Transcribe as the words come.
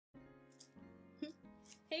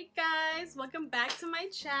Hey guys, welcome back to my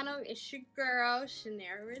channel. It's your girl,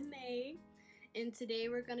 Shanaira Renee, and today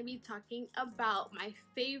we're going to be talking about my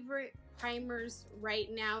favorite primers right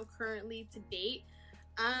now, currently to date.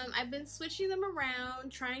 I've been switching them around,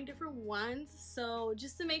 trying different ones, so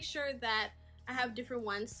just to make sure that I have different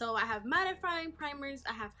ones. So I have mattifying primers,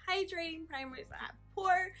 I have hydrating primers, I have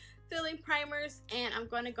pore filling primers, and I'm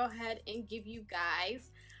going to go ahead and give you guys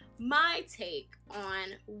my take on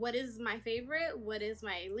what is my favorite, what is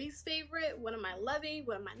my least favorite, what am I loving,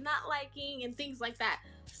 what am I not liking, and things like that.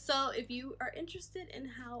 So if you are interested in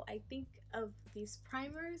how I think of these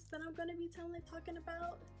primers that I'm going to be talking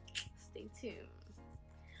about, stay tuned.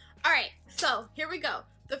 Alright, so here we go.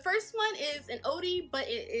 The first one is an oldie, but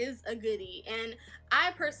it is a goodie, and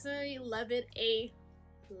I personally love it a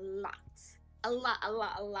lot.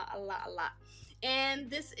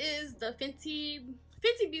 And this is the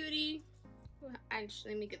Fenty Beauty,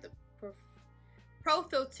 actually let me get the Pro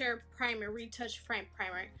Filter Primer, Retouch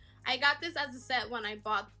Primer. I got this as a set when I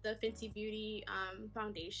bought the Fenty Beauty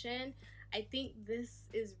foundation. I think this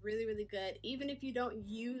is really good. Even if you don't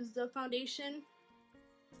use the foundation,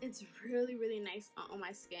 it's really nice on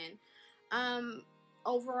my skin.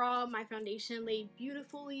 Overall, my foundation laid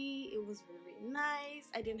beautifully. It was really nice.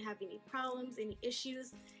 I didn't have any problems, any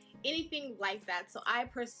issues, anything like that. So I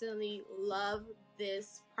personally love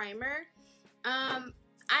this primer.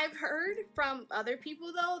 I've heard from other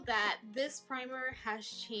people though that this primer has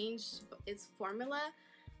changed its formula.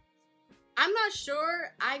 I'm not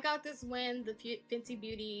sure. I got this when the Fenty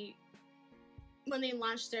Beauty, when they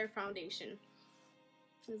launched their foundation.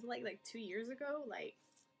 It was like 2 years ago, like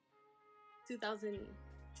 2000.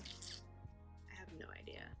 I have no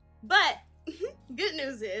idea. But good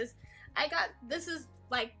news is this is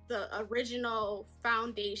like the original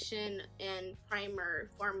foundation and primer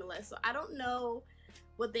formula, so I don't know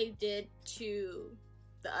what they did to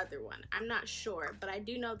the other one. I'm not sure, but I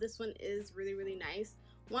do know this one is really nice.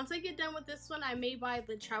 Once I get done with this one, I may buy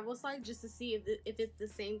the travel size just to see if it's the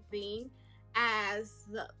same thing as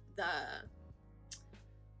the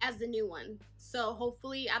new one. So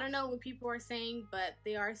hopefully, I don't know what people are saying, but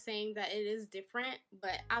they are saying that it is different,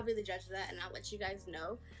 but I'll be the judge of that and I'll let you guys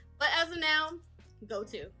know. But as of now, go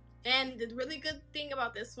to. And the really good thing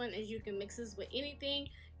about this one is you can mix this with anything.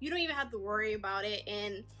 You don't even have to worry about it,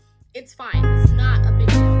 and it's fine. It's not a big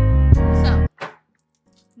deal. So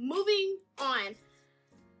moving on,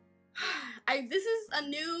 this is a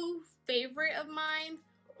new favorite of mine,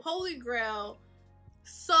 Holy Grail.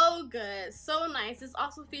 So good, so nice. It's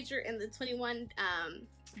also featured in the 21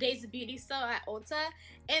 Days of Beauty sale at Ulta,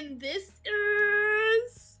 and this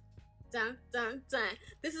is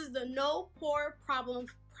this is the No POREBLEM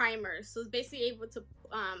primer. So it's basically able to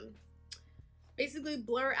basically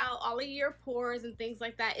blur out all of your pores and things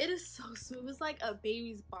like that. It is so smooth. It's like a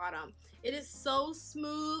baby's bottom. It is so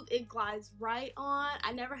smooth. It glides right on.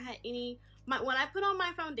 I never had any when I put on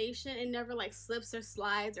my foundation, it never like slips or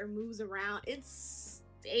slides or moves around. It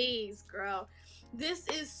stays, girl. This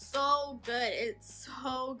is so good. It's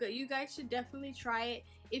so good. You guys should definitely try it.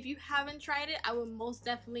 If you haven't tried it, I would most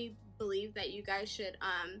definitely believe that you guys should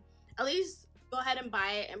at least go ahead and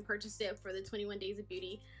buy it and purchase it for the 21 Days of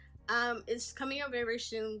Beauty. It's coming up very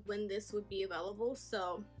soon when this would be available,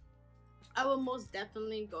 so I will most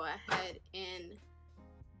definitely go ahead and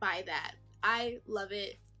buy that. I love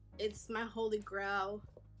it. It's my holy grail.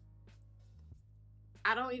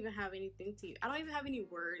 I don't even have anything to I don't even have any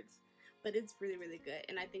words, but it's really good,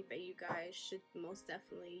 and I think that you guys should most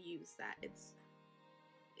definitely use that. It's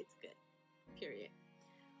good, period.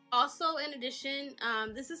 Also, in addition,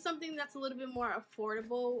 this is something that's a little bit more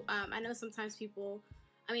affordable. I know sometimes people,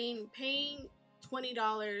 paying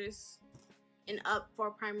 $20 and up for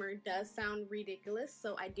a primer does sound ridiculous,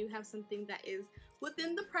 so I do have something that is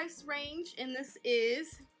within the price range, and this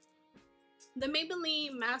is the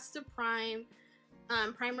Maybelline Master Prime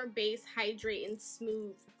Primer Base Hydrate and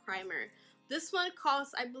Smooth Primer. This one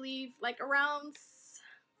costs, I believe, like around,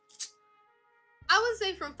 I would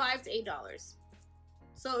say from $5 to $8.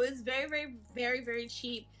 So it's very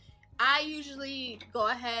cheap. I usually go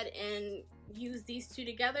ahead and use these two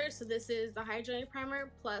together. So this is the hydrating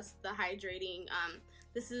primer plus the hydrating.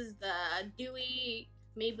 This is the Dewy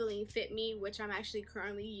Maybelline Fit Me, which I'm actually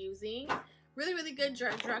currently using. Really good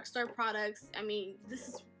drugstore products. This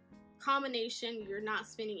is combination. You're not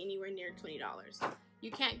spending anywhere near $20.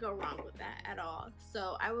 You can't go wrong with that at all.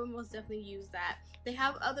 So I would most definitely use that. They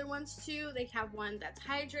have other ones too. They have one that's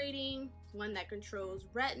hydrating, one that controls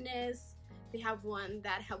redness. They have one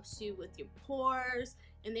that helps you with your pores,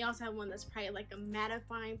 and they also have one that's probably like a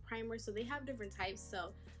mattifying primer. So they have different types. So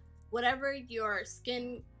whatever your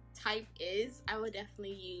skin type is, I would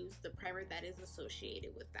definitely use the primer that is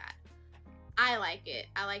associated with that. I like it.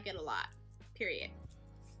 I like it a lot. Period.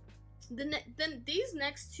 Then these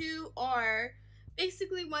next two are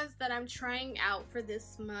basically ones that I'm trying out for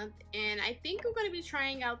this month, and I think I'm going to be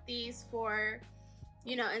trying out these for,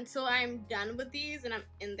 you know, until I'm done with these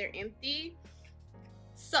and they're empty.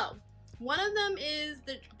 So one of them is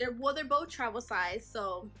they're both travel size.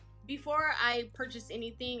 So before I purchase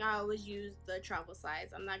anything, I always use the travel size.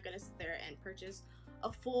 I'm not gonna sit there and purchase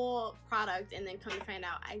a full product and then come to find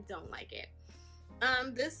out I don't like it.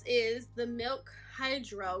 This is the Milk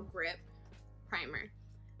Hydro Grip Primer.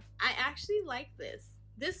 I actually like this.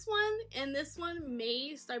 This one and this one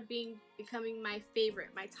may start becoming my favorite,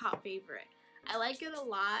 my top favorite. I like it a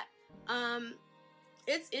lot.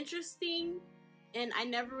 It's interesting, and I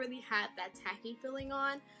never really had that tacky feeling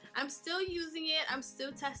on. I'm still using it, I'm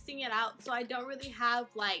still testing it out, so I don't really have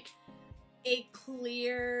like a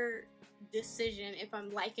clear decision if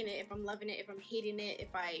I'm liking it, if I'm loving it, if I'm hating it,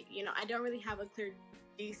 if I, you know, I don't really have a clear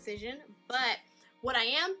decision. But what I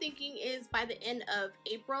am thinking is by the end of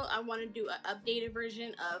April, I want to do an updated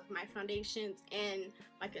version of my foundations and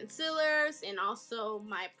my concealers and also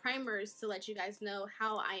my primers to let you guys know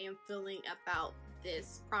how I am feeling about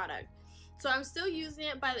this product. So I'm still using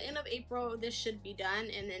it. By the end of April, this should be done,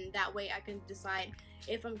 and then that way I can decide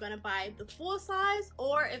if I'm gonna buy the full size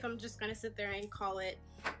or if I'm just gonna sit there and call it,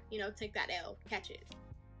 you know, take that L, catch it,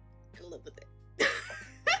 and live with it.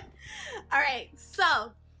 Alright,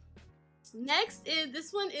 so next is,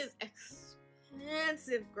 this one is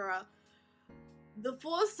expensive, girl. The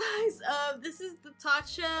full size of, this is the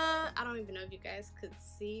Tacha, I don't even know if you guys could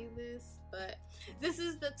see this, but this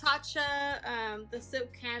is the Tacha, the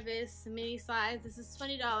silk canvas mini size. This is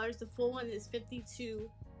 $20. The full one is $52.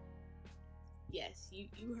 Yes,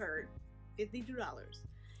 you heard, $52.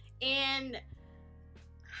 And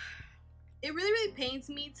it really pains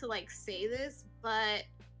me to like say this, but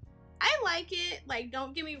I like it. Like,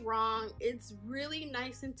 don't get me wrong, it's really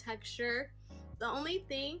nice in texture. The only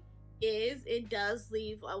thing is it does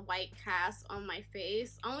leave a white cast on my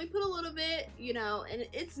face. I only put a little bit, you know, and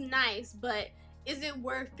it's nice, but is it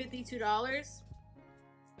worth $52?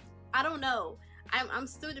 I don't know. I'm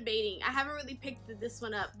still debating. I haven't really picked this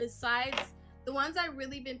one up. Besides, the ones I've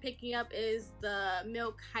really been picking up is the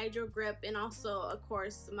Milk Hydro Grip and also, of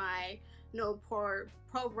course, my No POREBLEM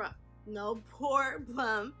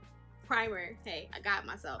primer. Hey, I got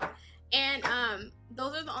myself. And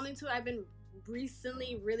those are the only two I've been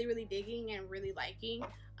recently really digging and really liking.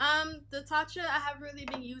 The Tacha I haven't really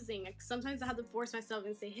been using. Like, sometimes I have to force myself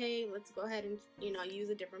and say, hey, let's go ahead and, you know, use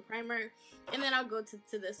a different primer, and then I'll go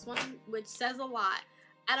to this one, which says a lot.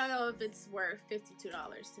 I don't know if it's worth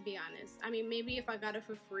 $52, to be honest. I mean, maybe if I got it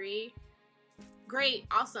for free, great,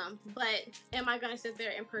 awesome, but am I gonna sit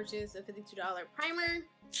there and purchase a $52 primer?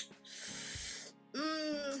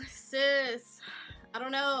 Sis, I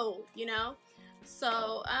don't know, you know.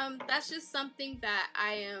 So that's just something that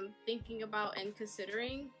I am thinking about and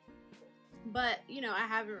considering, but you know, I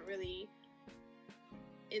haven't really,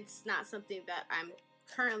 it's not something that I'm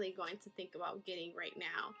currently going to think about getting right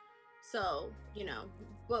now. So, you know,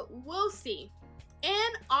 but we'll see.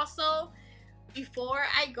 And also, before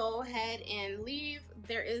I go ahead and leave,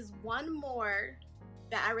 there is one more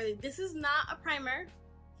that I really, this is not a primer,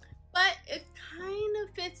 but it kind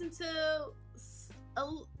of fits into a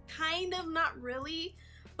kind of, not really,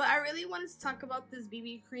 but I really wanted to talk about this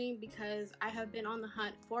BB cream because I have been on the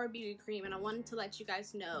hunt for a BB cream, and I wanted to let you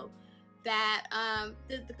guys know that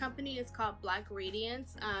the company is called Black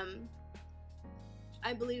Radiance.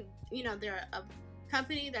 I believe, you know, they're a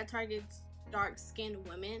company that targets dark-skinned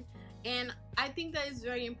women, and I think that is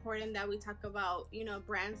very important that we talk about, you know,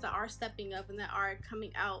 brands that are stepping up and that are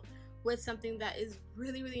coming out with something that is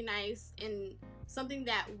really nice and something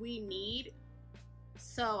that we need.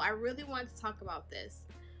 So I really want to talk about this,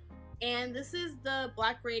 and this is the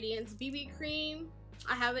Black Radiance BB cream.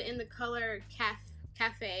 I have it in the color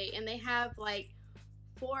Cafe, and they have like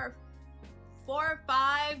four or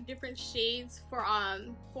five different shades for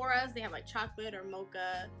us. They have like chocolate or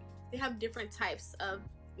mocha. They have different types of,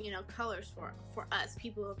 you know, colors for us,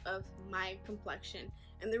 people of my complexion.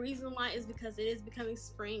 And the reason why is because it is becoming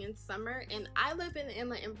spring and summer, and I live in the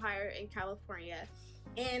Inland Empire in California,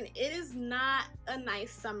 and it is not a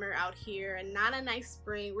nice summer out here and not a nice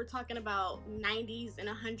spring. We're talking about 90s and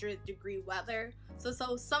 100-degree weather. So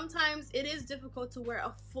sometimes it is difficult to wear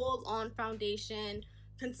a full-on foundation,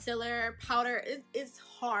 concealer, powder. It's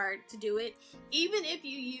hard to do it, even if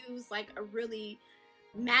you use like a really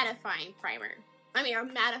mattifying primer. I mean, or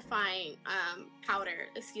mattifying powder,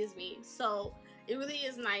 excuse me. So it really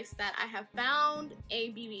is nice that I have found a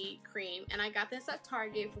BB cream, and I got this at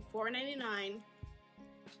Target for $4.99.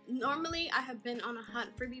 Normally I have been on a hunt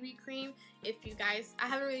for BB cream. If you guys, I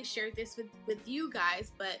haven't really shared this with you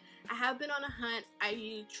guys, but I have been on a hunt.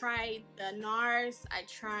 I tried the NARS, I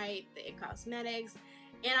tried the It Cosmetics,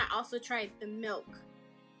 and I also tried the Milk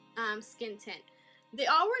skin tint. They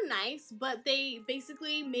all were nice, but they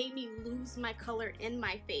basically made me lose my color in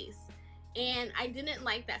my face, and I didn't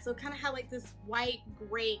like that. So it kind of had like this white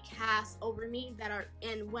gray cast over me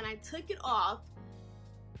and when I took it off,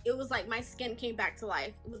 it was like my skin came back to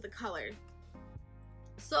life with the color.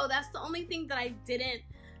 So that's the only thing that I didn't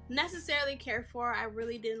necessarily care for. I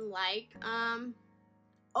really didn't like.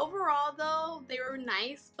 Overall though, they were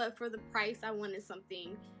nice, but for the price, I wanted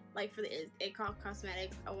something like for the It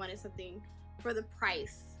Cosmetics, I wanted something for the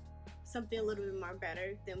price, something a little bit more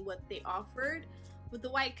better than what they offered. With the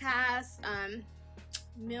white cast,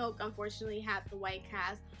 Milk unfortunately had the white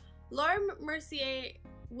cast. Laura Mercier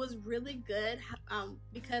was really good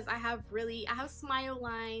because I have smile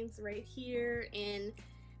lines right here, and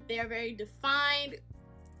they are very defined.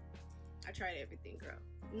 I tried everything, girl.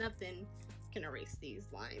 Nothing can erase these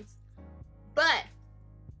lines. But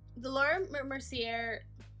the Laura Mercier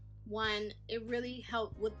one, it really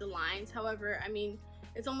helped with the lines. However, I mean,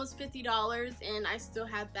 it's almost $50 and I still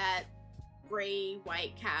have that gray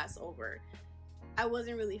white cast over. I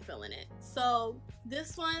wasn't really feeling it. So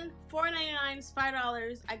this one, $4.99 is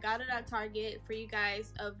 $5. I got it at Target. For you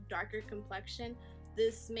guys of darker complexion,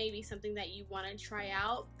 this may be something that you want to try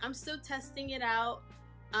out. I'm still testing it out.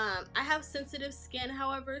 I have sensitive skin,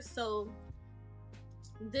 however, so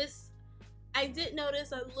this, I did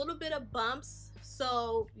notice a little bit of bumps.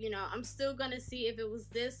 So, you know, I'm still gonna see if it was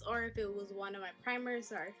this or if it was one of my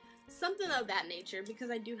primers or something of that nature,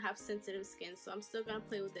 because I do have sensitive skin. So I'm still gonna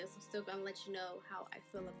play with this. I'm still gonna let you know how I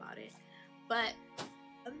feel about it. But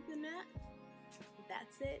other than that,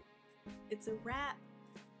 that's it. It's a wrap.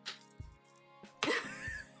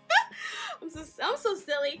 I'm so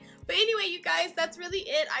silly. But anyway, you guys, that's really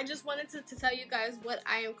it. I just wanted to tell you guys what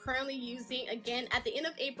I am currently using. Again, at the end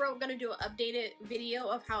of April, I'm going to do an updated video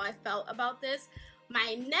of how I felt about this.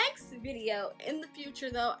 My next video in the future,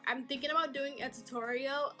 though, I'm thinking about doing a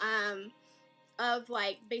tutorial of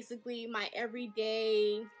like basically my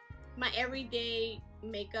everyday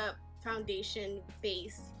makeup, foundation,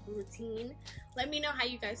 base routine. Let me know how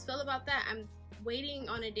you guys feel about that. I'm waiting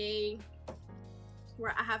on a day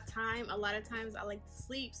where I have time. A lot of times I like to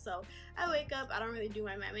sleep, so I wake up, I don't really do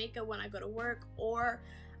my makeup when I go to work, or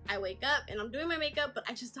I wake up and I'm doing my makeup, but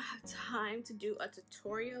I just don't have time to do a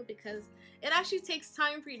tutorial because it actually takes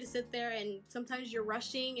time for you to sit there, and sometimes you're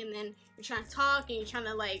rushing and then you're trying to talk and you're trying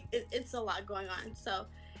to like, it's a lot going on. So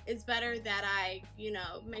it's better that I, you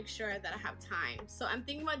know, make sure that I have time. So I'm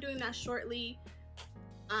thinking about doing that shortly.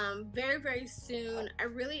 Very soon. I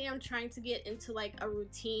really am trying to get into like a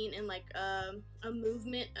routine and like a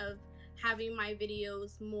movement of having my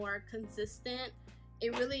videos more consistent.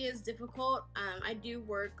 It really is difficult. I do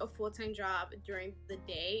work a full-time job during the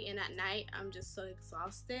day, and at night I'm just so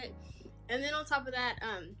exhausted. And then on top of that,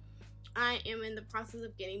 I am in the process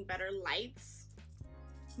of getting better lighting,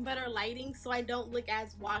 so I don't look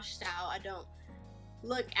as washed out. I don't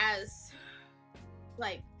look as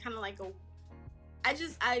like kind of like a,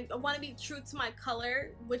 I want to be true to my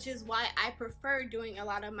color, which is why I prefer doing a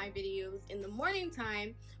lot of my videos in the morning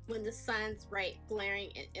time when the sun's right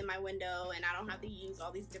glaring in my window and I don't have to use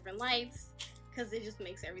all these different lights, because it just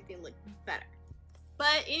makes everything look better.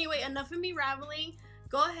 But anyway, enough of me rambling.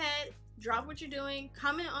 Go ahead, drop what you're doing,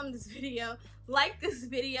 comment on this video, like this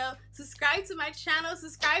video, subscribe to my channel,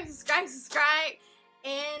 subscribe,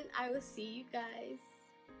 and I will see you guys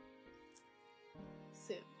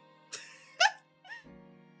soon.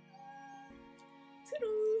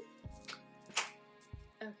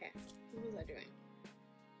 Okay, what was I doing?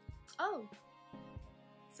 Oh,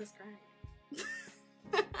 subscribe.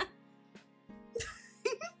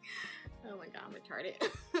 Oh my god, I'm retarded.